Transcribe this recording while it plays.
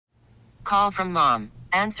call from mom.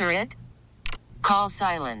 Answer it. Call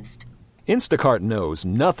silenced. Instacart knows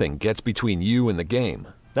nothing gets between you and the game.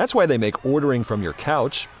 That's why they make ordering from your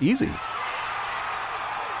couch easy.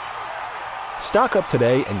 Stock up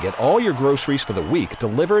today and get all your groceries for the week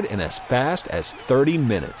delivered in as fast as 30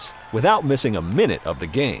 minutes without missing a minute of the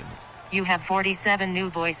game. You have 47 new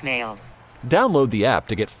voicemails. Download the app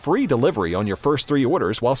to get free delivery on your first 3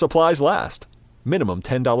 orders while supplies last. Minimum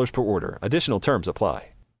 $10 per order. Additional terms apply.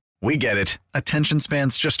 We get it. Attention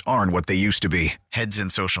spans just aren't what they used to be. Heads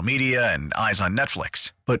in social media and eyes on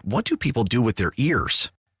Netflix. But what do people do with their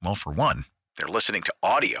ears? Well, for one, they're listening to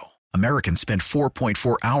audio. Americans spend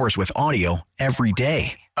 4.4 hours with audio every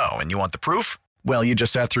day. Oh, and you want the proof? Well, you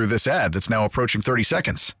just sat through this ad that's now approaching 30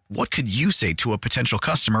 seconds. What could you say to a potential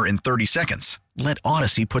customer in 30 seconds? Let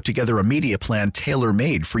Odyssey put together a media plan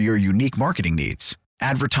tailor-made for your unique marketing needs.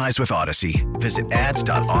 Advertise with Odyssey. Visit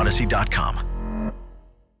ads.odyssey.com.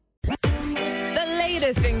 The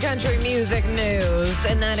latest in country music news,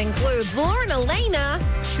 and that includes Lauren Elena.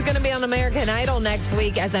 She's going to be on American Idol next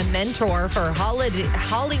week as a mentor for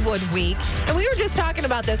Hollywood Week. And we were just talking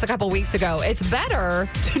about this a couple weeks ago. It's better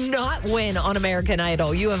to not win on American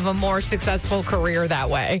Idol. You have a more successful career that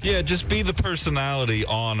way. Yeah, just be the personality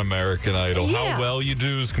on American Idol. Yeah. How well you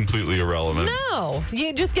do is completely irrelevant. No,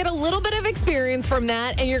 you just get a little bit of experience from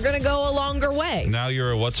that, and you're going to go a longer way. Now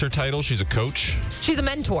you're what's her title? She's a coach? She's a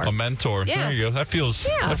mentor. A mentor. Yeah. There you go. That feels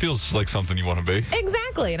like something you want to be.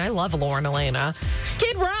 Exactly, and I love Lauren Elena.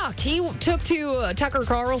 Kid Rock, he took to Tucker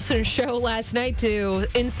Carlson's show last night to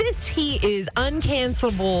insist he is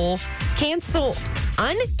uncancelable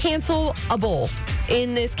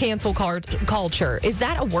in this cancel culture. Is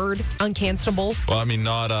that a word, uncancelable? Well, I mean,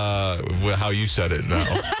 not how you said it, no.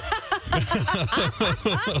 I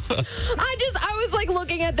was like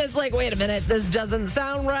looking at this like, wait a minute, this doesn't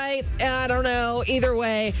sound right. I don't know. Either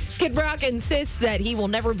way, Kid Rock insists that he will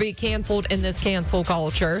never be canceled in this cancel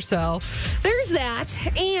culture. So there's that.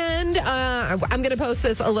 And I'm going to post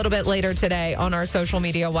this a little bit later today on our social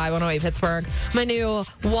media, Y108 Pittsburgh. My new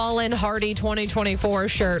Wallen Hardy 2024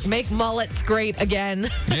 shirt. Make mullets great again.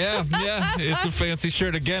 Yeah. It's a fancy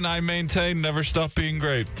shirt. Again, I maintain never stop being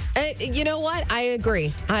great. You know what? I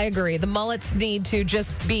agree. The mullets need to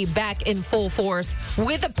just be back in full force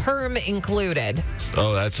with a perm included.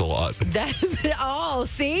 Oh, that's a lot.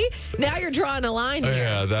 See? Now you're drawing a line here.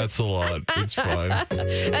 Yeah, that's a lot. It's fine.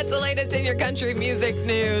 That's the latest in your country music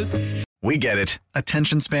news. We get it.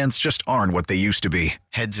 Attention spans just aren't what they used to be.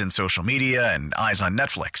 Heads in social media and eyes on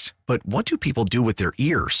Netflix. But what do people do with their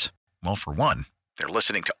ears? Well, for one, they're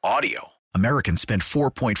listening to audio. Americans spend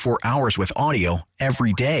 4.4 hours with audio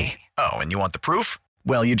every day. Oh, and you want the proof?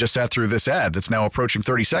 Well, you just sat through this ad that's now approaching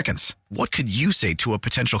 30 seconds. What could you say to a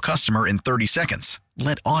potential customer in 30 seconds?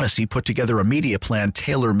 Let Odyssey put together a media plan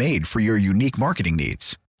tailor-made for your unique marketing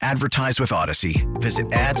needs. Advertise with Odyssey.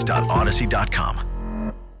 Visit ads.odyssey.com.